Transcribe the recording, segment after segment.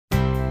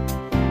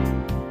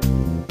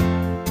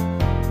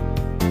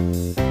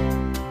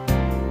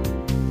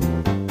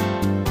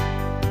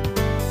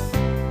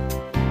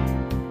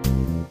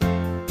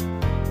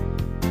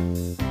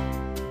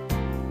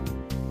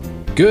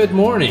Good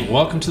morning.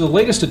 Welcome to the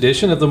latest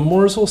edition of the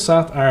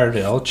Mooresville-South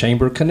Iredell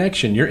Chamber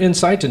Connection, your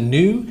insight to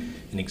new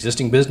and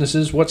existing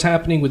businesses, what's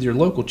happening with your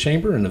local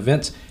chamber, and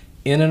events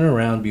in and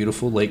around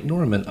beautiful Lake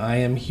Norman. I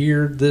am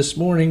here this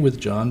morning with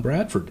John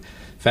Bradford,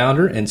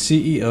 founder and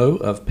CEO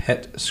of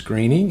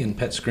PetScreening, and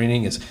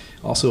PetScreening is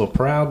also a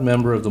proud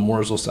member of the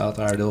Mooresville-South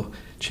Iredell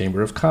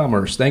Chamber of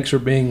Commerce. Thanks for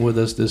being with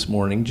us this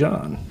morning,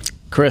 John.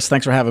 Chris,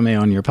 thanks for having me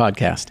on your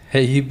podcast.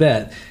 Hey, you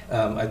bet.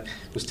 I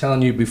was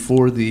telling you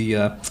before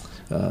the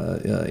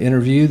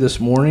interview this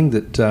morning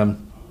that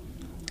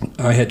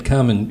I had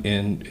come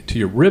and to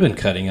your ribbon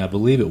cutting, I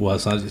believe it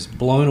was. I was just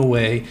blown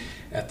away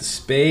at the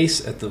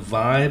space, at the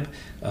vibe.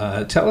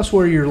 Tell us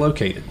where you're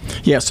located.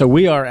 Yeah, so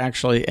we are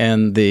actually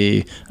in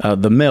the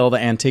mill, the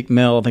antique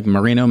mill. I think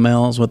Merino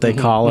Mill is what they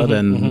call it.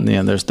 And you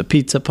know, there's the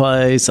pizza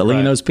place,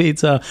 Alino's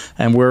Pizza,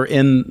 and we're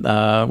in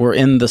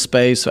the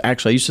space.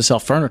 Actually, I used to sell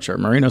furniture,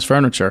 Merino's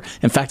furniture.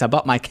 In fact, I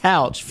bought my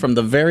couch from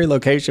the very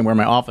location where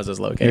my office is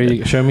located. Here you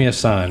go. Show me a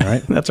sign,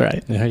 right? That's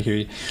right. Yeah, I hear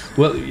you.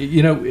 Well,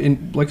 you know,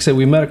 like I said,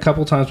 we met a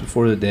couple times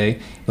before the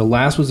day. The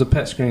last was a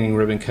PetScreening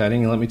ribbon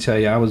cutting, and let me tell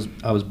you, I was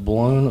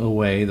blown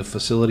away. The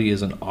facility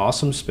is an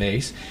awesome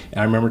space.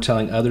 And I remember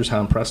telling others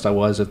how impressed I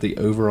was at the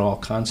overall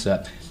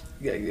concept.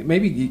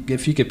 Maybe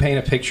if you could paint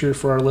a picture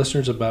for our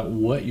listeners about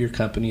what your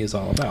company is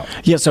all about.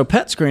 Yeah, so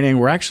PetScreening,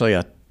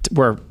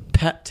 we're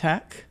pet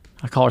tech.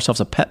 I call ourselves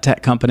a pet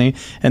tech company,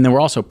 and then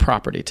we're also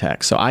property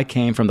tech. So I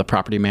came from the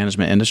property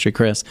management industry,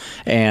 Chris,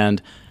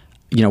 and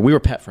you know, we were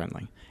pet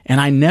friendly.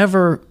 And I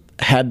never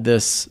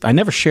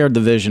shared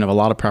the vision of a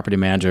lot of property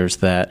managers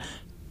that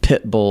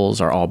pit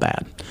bulls are all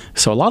bad.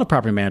 So a lot of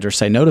property managers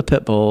say no to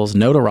pit bulls,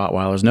 no to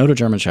Rottweilers, no to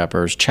German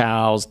Shepherds,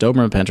 Chows,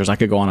 Doberman Pinschers. I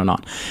could go on and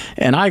on.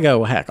 And I go,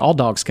 well, heck, all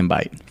dogs can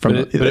bite.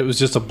 But it was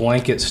just a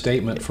blanket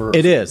statement for...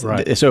 It is.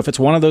 Right. So if it's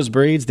one of those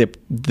breeds, the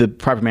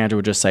property manager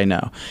would just say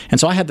no. And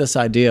so I had this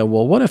idea,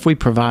 well, what if we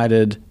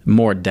provided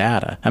more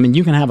data? I mean,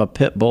 you can have a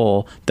pit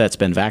bull that's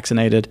been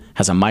vaccinated,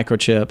 has a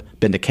microchip,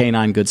 been to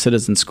Canine Good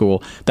Citizen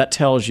School. That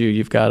tells you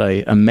you've got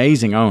an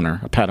amazing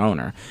owner, a pet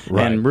owner.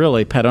 Right. And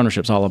really, pet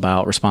ownership is all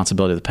about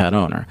responsibility of the pet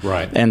owner.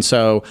 Right. And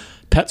so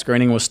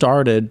PetScreening was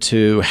started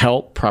to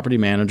help property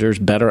managers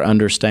better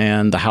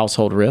understand the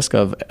household risk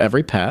of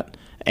every pet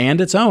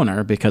and its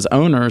owner, because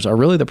owners are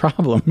really the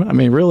problem. I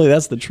mean, really,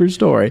 that's the true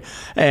story.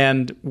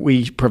 And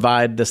we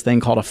provide this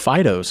thing called a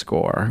FIDO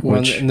score.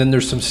 And then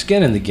there's some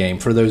skin in the game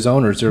for those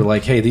owners. They're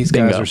like, hey, these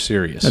guys are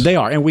serious. They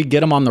are. And we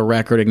get them on the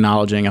record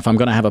acknowledging, if I'm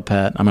going to have a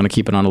pet, I'm going to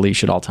keep it on a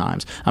leash at all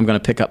times. I'm going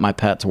to pick up my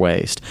pet's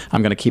waste.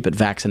 I'm going to keep it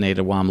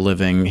vaccinated while I'm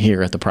living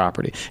here at the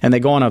property. And they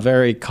go on a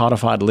very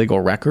codified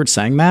legal record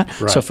saying that.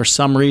 Right. So for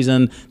some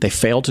reason, they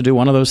fail to do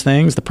one of those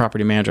things. The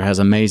property manager has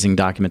amazing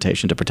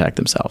documentation to protect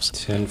themselves.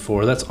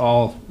 10-4.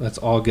 That's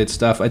all good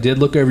stuff. I did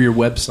look over your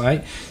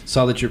website,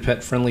 saw that you're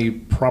pet-friendly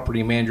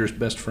property manager's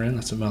best friend.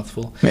 That's a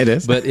mouthful. It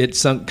is. But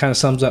it kind of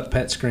sums up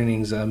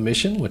PetScreening's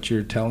mission, what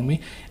you're telling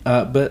me.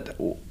 But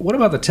what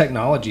about the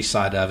technology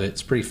side of it?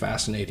 It's pretty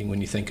fascinating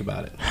when you think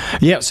about it.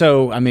 Yeah,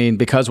 so, I mean,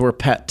 because we're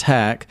pet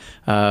tech,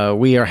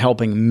 we are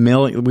helping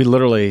we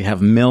literally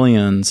have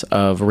millions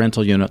of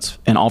rental units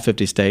in all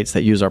 50 states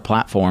that use our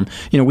platform.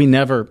 You know, we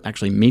never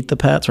actually meet the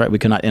pets, right? We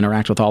cannot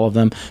interact with all of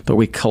them, but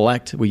we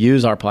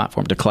use our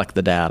platform to collect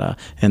the data,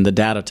 and the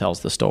data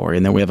tells the story.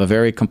 And then we have a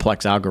very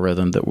complex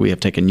algorithm that we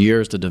have taken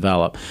years to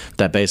develop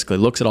that basically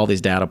looks at all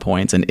these data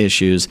points and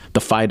issues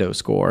the FIDO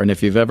score. And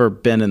if you've ever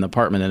been in the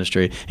apartment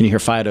industry and you hear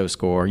FIDO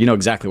score, you know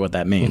exactly what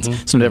that means.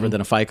 It's no different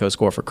than a FICO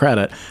score for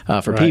credit.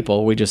 For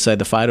people, we just say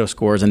the FIDO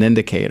score is an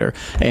indicator.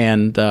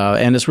 And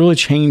it's really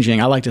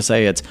changing. I like to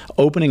say it's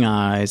opening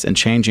eyes and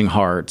changing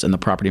hearts in the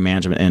property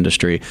management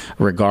industry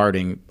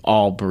regarding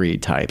all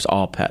breed types,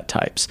 all pet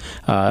types.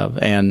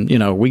 And, you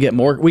know, we get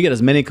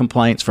as many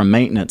complaints from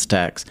maintenance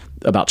techs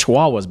about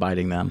Chihuahuas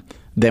biting them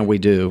than we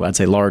do, I'd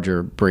say,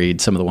 larger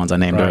breeds, some of the ones I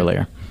named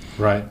earlier.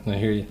 Right. I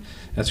hear you.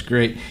 That's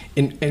great.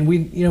 And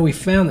we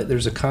found that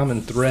there's a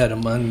common thread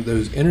among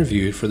those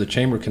interviewed for the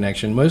Chamber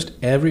Connection. Most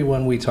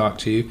everyone we talk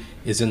to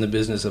is in the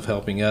business of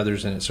helping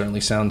others, and it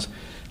certainly sounds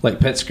like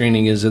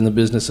PetScreening is in the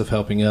business of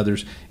helping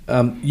others.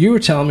 You were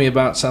telling me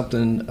about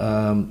something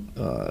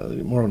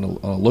more on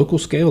a local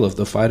scale of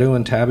the Fido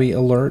and Tabby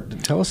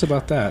alert. Tell us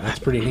about that. That's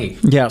pretty neat.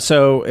 Yeah,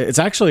 so it's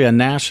actually a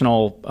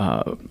national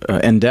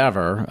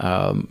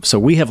endeavor. So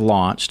we have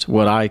launched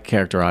what I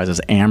characterize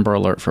as Amber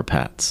Alert for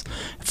pets.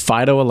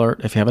 Fido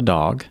Alert if you have a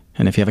dog.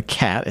 And if you have a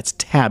cat, it's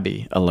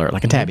Tabby Alert,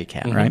 like a tabby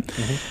cat, right?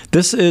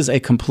 This is a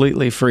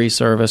completely free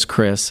service,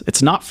 Chris.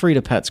 It's not free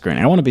to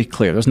PetScreening. I want to be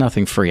clear. There's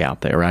nothing free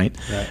out there, right?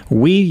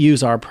 We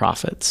use our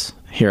profits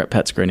here at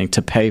PetScreening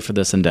to pay for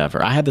this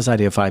endeavor. I had this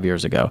idea 5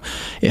 years ago.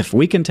 If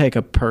we can take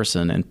a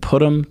person and put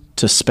them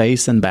to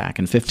space and back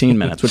in 15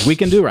 minutes, which we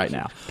can do right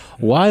now,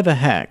 why the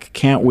heck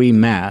can't we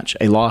match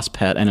a lost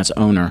pet and its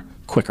owner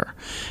quicker.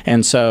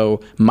 And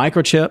so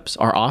microchips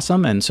are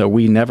awesome, and so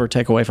we never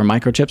take away from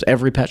microchips.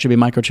 Every pet should be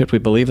microchipped. We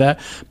believe that.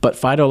 But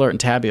Fido Alert and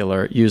Tabby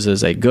Alert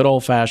uses a good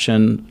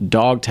old-fashioned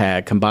dog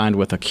tag combined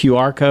with a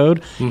QR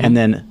code and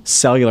then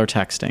cellular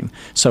texting.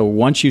 So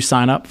once you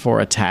sign up for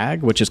a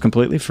tag, which is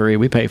completely free,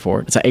 we pay for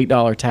it. It's an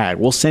 $8 tag.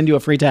 We'll send you a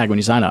free tag when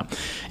you sign up.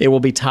 It will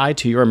be tied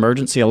to your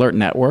emergency alert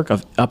network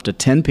of up to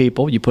 10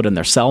 people. You put in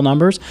their cell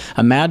numbers.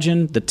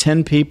 Imagine the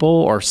 10 people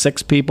or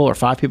 6 people or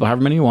 5 people,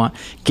 however many you want,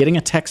 getting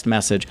a text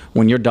message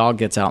when your dog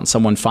gets out and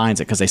someone finds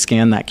it because they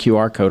scan that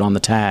QR code on the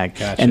tag.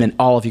 Gotcha. And then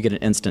all of you get an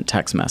instant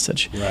text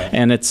message. Right.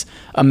 And it's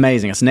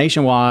amazing. It's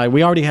nationwide.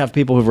 We already have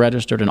people who've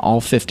registered in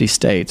all 50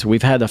 states.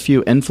 We've had a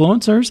few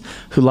influencers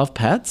who love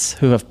pets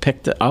who have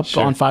picked it up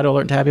on Fido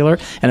Alert and Tabby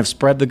Alert and have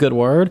spread the good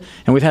word.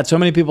 And we've had so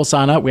many people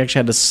sign up, we actually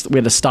had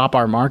to stop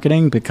our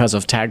marketing because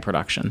of tag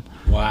production.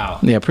 Wow.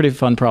 Yeah, pretty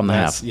fun problem to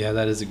have. Yeah,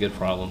 that is a good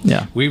problem.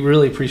 Yeah. We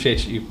really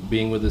appreciate you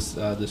being with us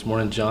this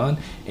morning, John.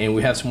 And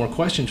we have some more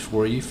questions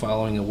for you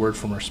following a word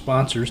from our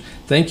sponsors.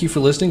 Thank you for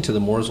listening to the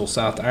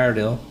Mooresville-South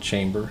Iredell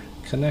Chamber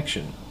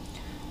Connection.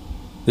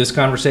 This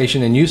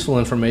conversation and useful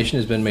information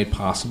has been made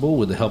possible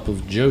with the help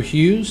of Joe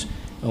Hughes,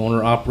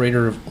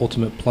 owner-operator of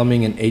Ultimate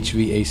Plumbing and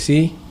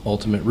HVAC,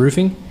 Ultimate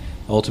Roofing,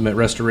 Ultimate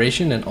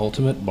Restoration, and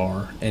Ultimate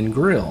Bar and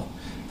Grill.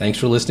 Thanks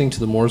for listening to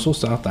the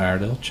Mooresville-South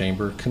Iredell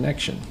Chamber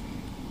Connection.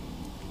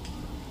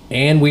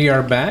 And we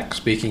are back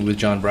speaking with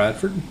John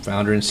Bradford,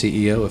 founder and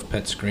CEO of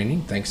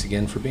PetScreening. Thanks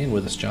again for being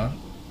with us, John.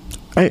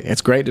 Hey,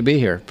 it's great to be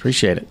here.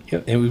 Appreciate it.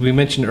 Yep. And we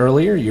mentioned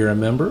earlier you're a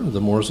member of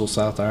the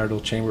Mooresville-South Iredell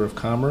Chamber of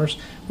Commerce.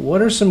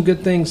 What are some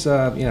good things,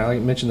 I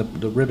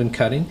mentioned the ribbon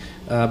cutting,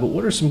 but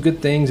what are some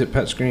good things that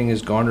PetScreening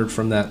has garnered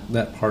from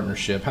that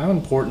partnership? How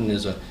important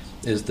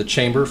is the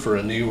chamber for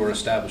a new or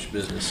established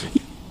business?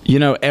 You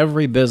know,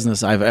 every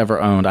business I've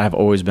ever owned, I've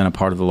always been a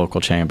part of the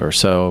local chamber.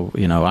 So,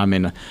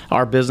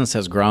 our business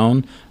has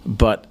grown,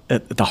 but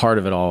at the heart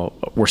of it all,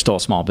 we're still a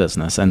small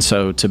business. And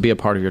so to be a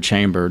part of your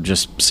chamber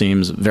just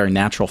seems a very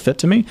natural fit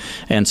to me.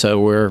 And so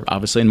we're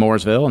obviously in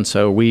Mooresville. And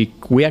so we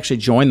actually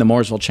joined the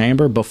Mooresville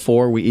Chamber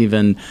before we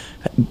even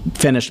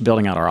finished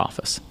building out our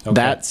office. Okay.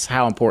 That's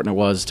how important it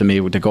was to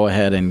me to go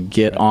ahead and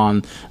get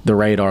on the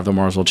radar of the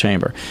Mooresville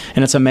Chamber.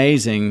 And it's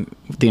amazing,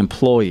 the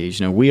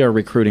employees. We are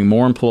recruiting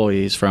more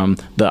employees from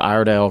the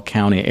Iredell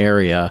County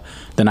area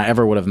than I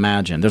ever would have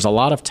imagined. There's a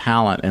lot of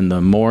talent in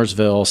the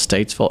Mooresville,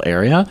 Statesville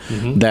area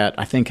that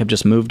I think have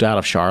just moved out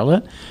of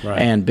Charlotte. Right.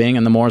 And being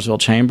in the Mooresville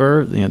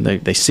Chamber,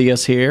 they see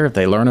us here,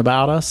 they learn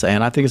about us,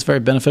 and I think it's very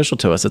beneficial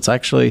to us. It's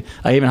actually,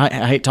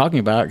 I hate talking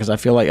about it because I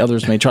feel like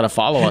others may try to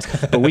follow us,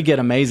 but we get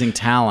amazing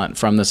talent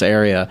from this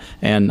area,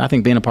 and I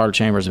think being a part of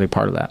Chamber is a big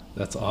part of that.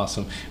 That's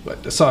awesome.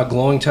 But I saw a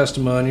glowing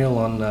testimonial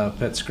on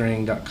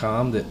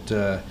PetScreening.com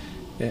that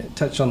it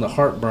touched on the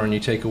heartburn you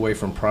take away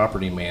from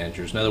property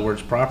managers. In other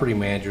words, property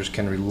managers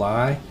can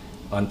rely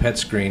on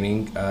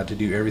PetScreening to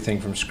do everything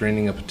from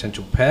screening a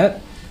potential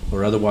pet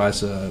or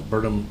otherwise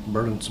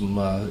burdensome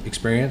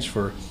experience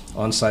for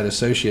on-site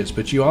associates.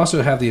 But you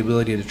also have the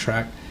ability to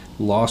track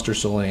lost or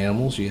stolen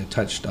animals. You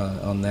touched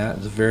on that.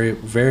 It's a very,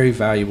 very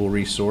valuable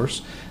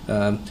resource.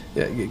 Can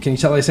you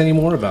tell us any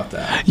more about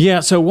that? Yeah.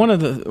 So one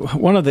of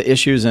the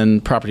issues in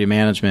property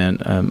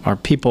management are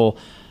people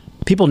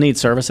need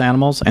service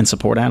animals and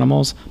support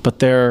animals, but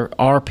there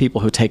are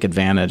people who take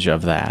advantage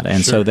of that.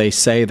 And so they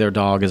say their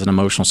dog is an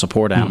emotional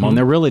support animal, and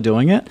they're really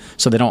doing it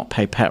so they don't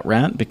pay pet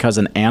rent, because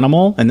an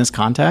animal in this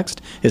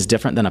context is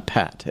different than a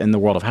pet in the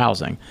world of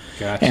housing.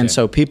 Gotcha. And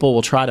so people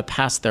will try to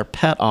pass their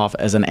pet off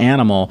as an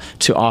animal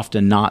to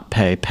often not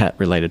pay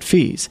pet-related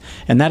fees.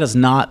 And that is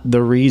not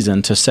the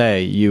reason to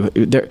say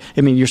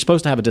you're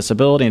supposed to have a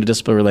disability and a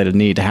disability-related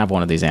need to have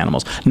one of these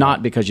animals,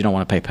 not because you don't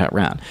want to pay pet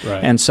rent.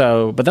 Right. And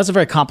so, but that's a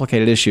very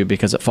complicated issue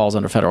because it falls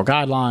under federal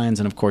guidelines.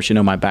 And of course,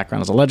 my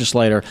background as a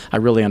legislator, I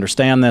really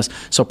understand this.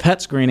 So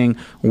PetScreening,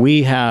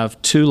 we have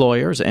 2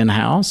 lawyers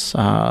in-house,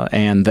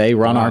 and they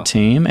run our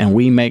team, and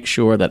we make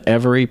sure that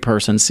every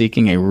person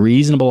seeking a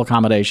reasonable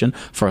accommodation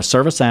for a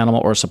service animal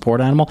or a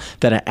support animal,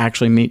 that it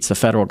actually meets the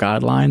federal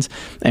guidelines.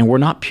 And we're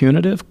not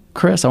punitive,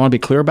 Chris. I want to be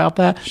clear about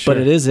that. Sure. But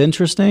it is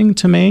interesting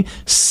to me,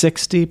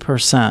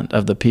 60%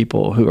 of the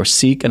people who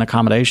seek an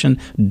accommodation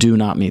do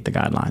not meet the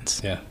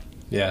guidelines.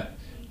 Yeah.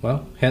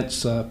 Well,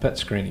 hence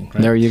PetScreening.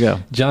 Right? There you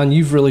go. John,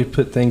 you've really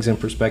put things in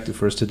perspective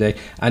for us today.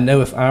 I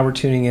know if I were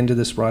tuning into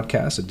this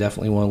broadcast, I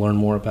definitely want to learn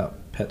more about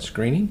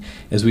PetScreening.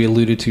 As we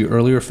alluded to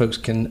earlier, folks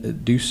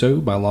can do so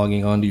by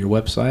logging on to your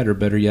website, or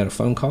better yet, a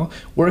phone call.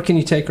 Where can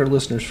you take our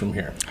listeners from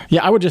here?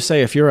 Yeah, I would just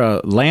say if you're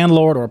a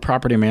landlord or a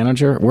property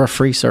manager, we're a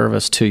free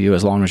service to you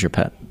as long as you're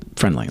pet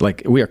friendly.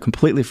 Like, we are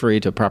completely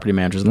free to property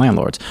managers and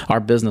landlords. Our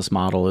business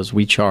model is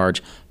we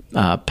charge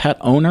pet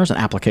owners an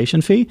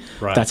application fee.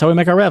 Right. That's how we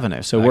make our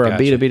revenue. So we're a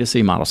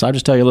B2B2C model. So I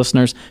just tell you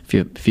listeners,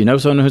 if you know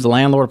someone who's a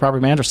landlord or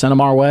property manager, send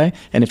them our way.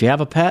 And if you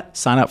have a pet,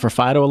 sign up for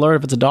Fido Alert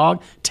if it's a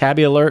dog,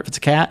 Tabby Alert if it's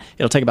a cat.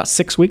 It'll take about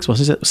 6 weeks. We'll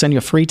send you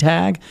a free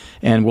tag,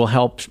 and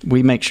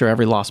we make sure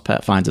every lost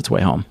pet finds its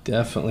way home.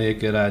 Definitely a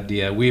good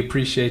idea. We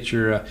appreciate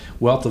your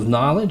wealth of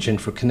knowledge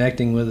and for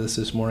connecting with us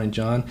this morning,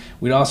 John.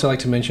 We'd also like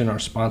to mention our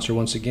sponsor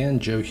once again,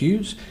 Joe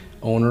Hughes,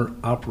 owner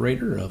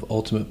operator of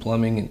Ultimate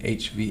Plumbing and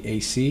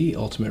HVAC,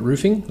 Ultimate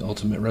Roofing,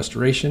 Ultimate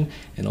Restoration,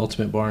 and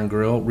Ultimate Bar and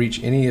Grill.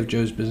 Reach any of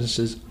Joe's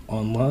businesses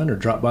online or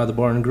drop by the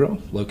Bar and Grill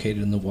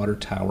located in the Water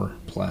Tower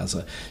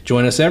Plaza.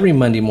 Join us every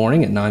Monday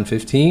morning at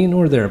 9:15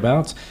 or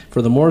thereabouts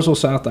for the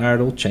Mooresville-South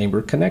Iredell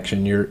Chamber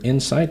Connection, your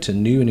insight to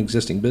new and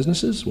existing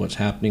businesses, what's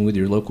happening with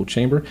your local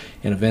chamber,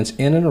 and events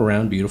in and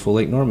around beautiful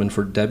Lake Norman.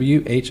 For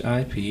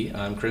WHIP,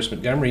 I'm Chris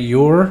Montgomery,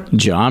 your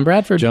John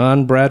Bradford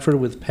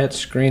with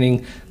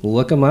PetScreening.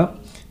 Look them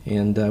up.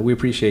 And we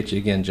appreciate you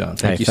again, John.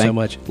 Thank you so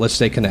much. Let's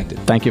stay connected.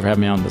 Thank you for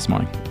having me on this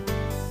morning.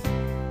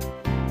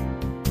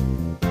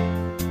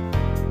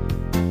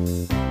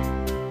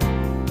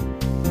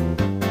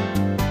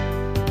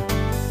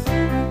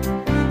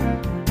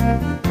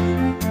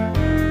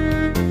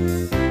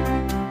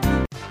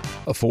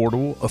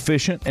 Affordable,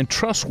 efficient, and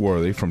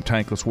trustworthy, from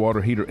tankless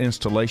water heater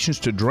installations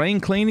to drain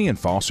cleaning and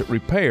faucet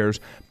repairs,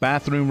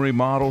 bathroom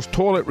remodels,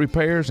 toilet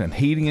repairs, and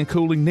heating and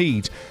cooling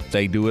needs.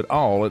 They do it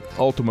all at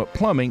Ultimate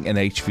Plumbing and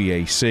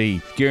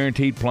HVAC.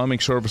 Guaranteed plumbing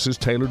services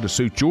tailored to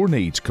suit your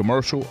needs.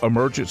 Commercial,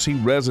 emergency,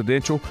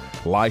 residential,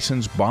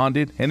 licensed,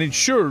 bonded, and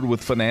insured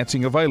with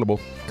financing available.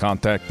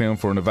 Contact them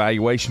for an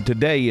evaluation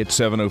today at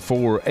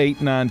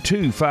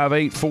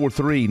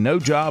 704-892-5843. No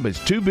job is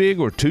too big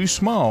or too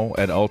small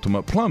at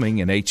Ultimate Plumbing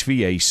and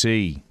HVAC.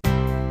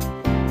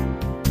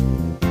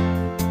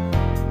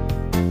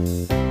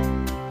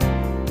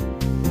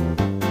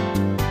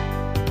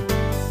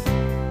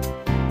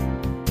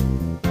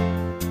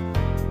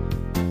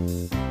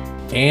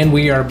 And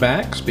we are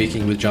back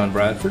speaking with John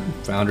Bradford,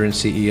 founder and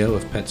CEO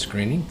of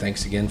PetScreening.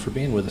 Thanks again for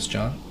being with us,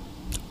 John.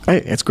 Hey,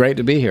 it's great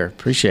to be here.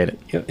 Appreciate it.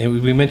 Yep.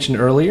 And we mentioned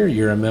earlier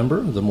you're a member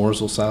of the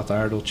Mooresville-South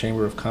Iredell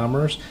Chamber of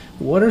Commerce.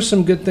 What are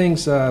some good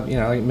things, I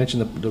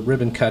mentioned the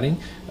ribbon cutting,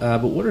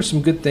 but what are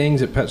some good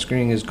things that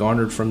PetScreening has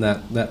garnered from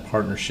that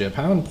partnership?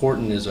 How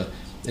important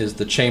is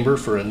the chamber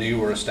for a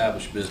new or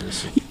established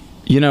business?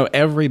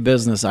 Every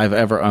business I've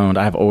ever owned,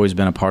 I've always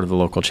been a part of the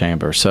local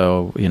chamber.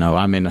 So,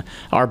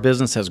 our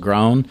business has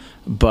grown,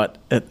 but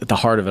at the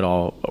heart of it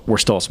all, we're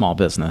still a small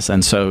business.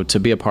 And so to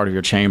be a part of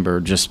your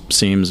chamber just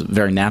seems a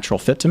very natural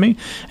fit to me.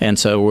 And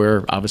so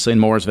we're obviously in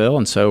Mooresville.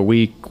 And so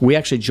we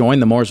actually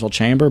joined the Mooresville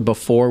Chamber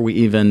before we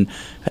even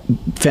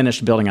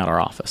finished building out our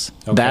office.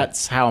 Okay.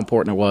 That's how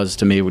important it was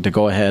to me to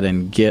go ahead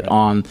and get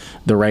on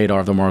the radar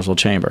of the Mooresville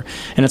Chamber.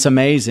 And it's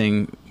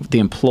amazing, the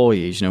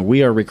employees.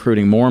 We are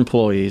recruiting more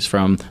employees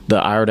from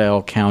the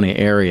Iredell County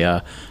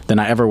area than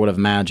I ever would have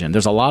imagined.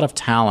 There's a lot of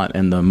talent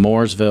in the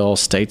Mooresville,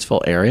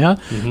 Statesville area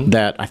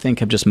that I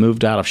think have just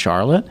moved out of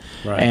Charlotte.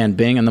 Right. And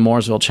being in the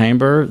Mooresville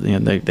Chamber,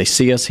 they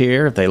see us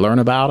here, they learn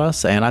about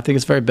us, and I think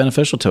it's very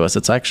beneficial to us.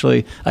 It's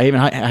actually,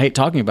 I hate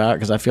talking about it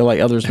because I feel like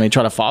others may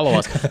try to follow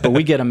us, but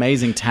we get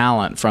amazing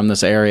talent from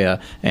this area,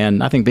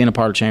 and I think being a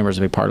part of Chamber is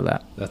a big part of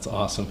that. That's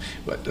awesome.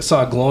 I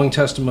saw a glowing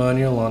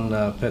testimonial on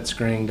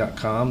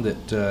PetScreening.com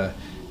that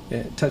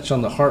it touched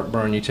on the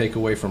heartburn you take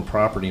away from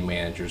property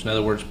managers. In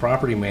other words,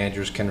 property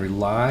managers can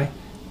rely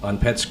on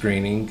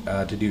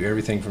PetScreening to do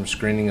everything from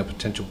screening a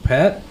potential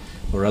pet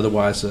or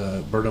otherwise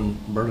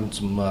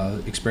burdensome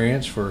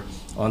experience for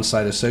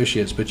on-site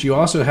associates. But you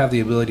also have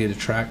the ability to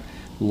track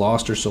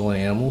lost or stolen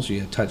animals.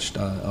 You touched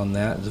on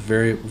that. It's a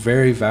very,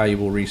 very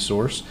valuable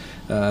resource.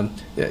 Can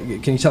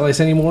you tell us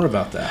any more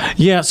about that?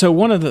 Yeah. So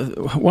one of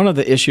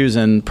the issues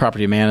in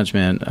property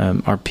management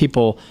are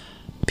people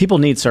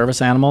need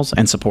service animals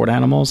and support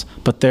animals,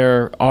 but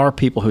there are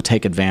people who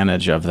take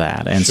advantage of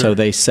that. And so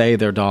they say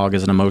their dog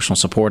is an emotional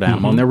support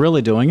animal, and they're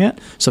really doing it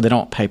so they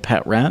don't pay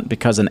pet rent,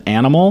 because an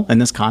animal in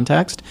this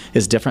context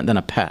is different than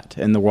a pet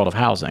in the world of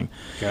housing.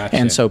 Gotcha.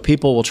 And so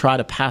people will try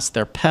to pass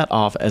their pet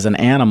off as an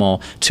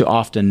animal to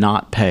often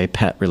not pay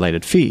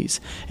pet-related fees.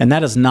 And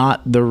that is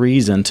not the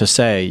reason to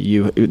say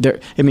you're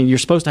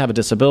supposed to have a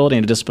disability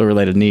and a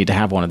disability-related need to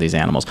have one of these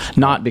animals,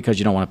 not because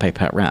you don't want to pay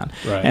pet rent.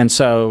 Right. And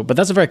so, but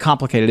that's a very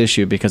complicated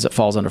issue because it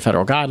falls under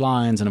federal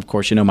guidelines. And of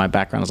course, my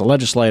background as a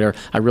legislator,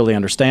 I really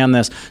understand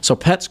this. So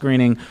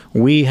PetScreening,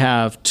 we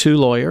have 2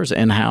 lawyers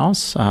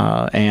in-house,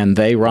 and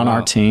they run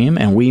our team,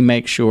 and we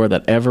make sure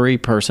that every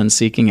person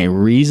seeking a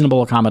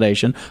reasonable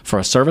accommodation for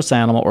a service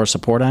animal or a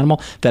support animal,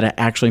 that it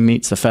actually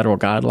meets the federal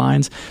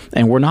guidelines.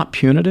 And we're not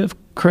punitive,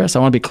 Chris. I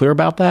want to be clear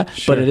about that.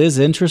 Sure. But it is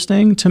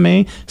interesting to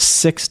me,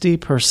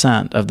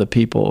 60% of the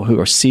people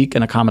who seek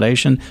an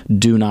accommodation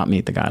do not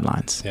meet the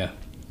guidelines.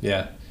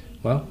 Yeah.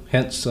 Well,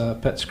 hence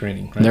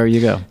PetScreening. Right? There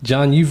you go.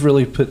 John, you've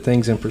really put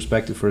things in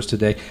perspective for us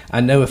today. I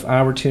know if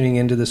I were tuning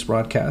into this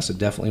broadcast, I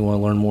definitely want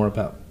to learn more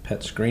about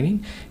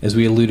PetScreening. As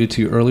we alluded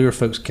to earlier,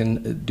 folks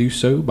can do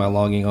so by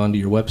logging on to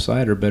your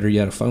website or better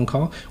yet, a phone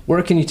call.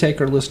 Where can you take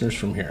our listeners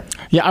from here?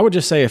 Yeah, I would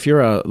just say if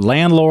you're a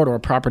landlord or a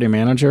property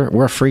manager,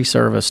 we're a free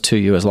service to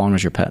you as long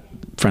as you're pet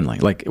friendly.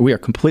 Like, we are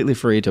completely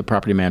free to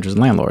property managers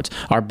and landlords.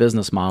 Our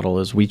business model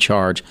is we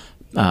charge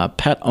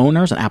pet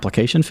owners an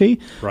application fee.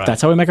 Right.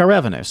 That's how we make our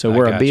revenue. So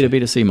we're a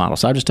B2B2C model.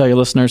 So I just tell your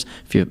listeners,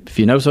 if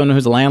you know someone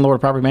who's a landlord or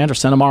property manager,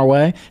 send them our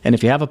way. And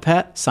if you have a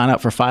pet, sign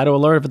up for Fido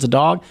Alert if it's a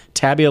dog,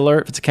 Tabby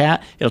Alert if it's a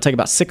cat. It'll take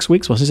about 6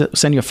 weeks. We'll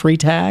send you a free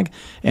tag,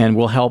 and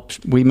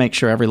we make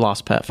sure every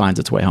lost pet finds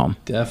its way home.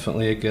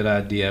 Definitely a good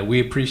idea. We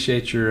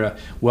appreciate your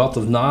wealth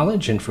of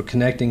knowledge and for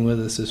connecting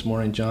with us this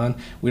morning, John.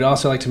 We'd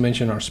also like to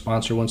mention our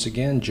sponsor once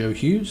again, Joe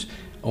Hughes,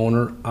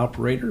 owner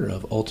operator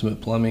of Ultimate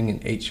Plumbing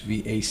and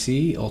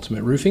HVAC,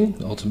 Ultimate Roofing,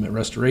 Ultimate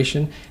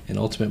Restoration, and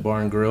Ultimate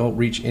Bar and Grill.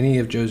 Reach any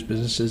of Joe's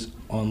businesses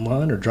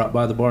online or drop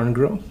by the Bar and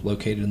Grill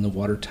located in the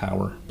Water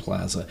Tower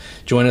Plaza.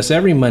 Join us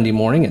every Monday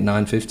morning at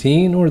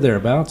 9:15 or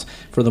thereabouts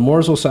for the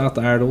Mooresville-South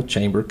Iredell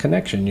Chamber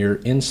Connection, your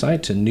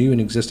insight to new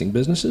and existing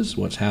businesses,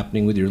 what's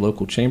happening with your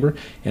local chamber,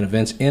 and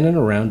events in and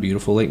around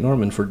beautiful Lake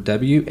Norman. For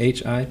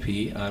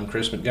WHIP, I'm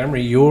Chris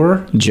Montgomery,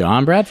 your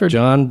John Bradford.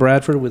 John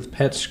Bradford with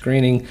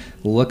PetScreening.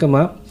 Look them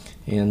up.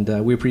 And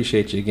we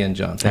appreciate you again,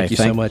 John. Thank you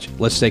so much.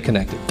 Let's stay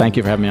connected. Thank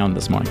you for having me on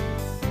this morning.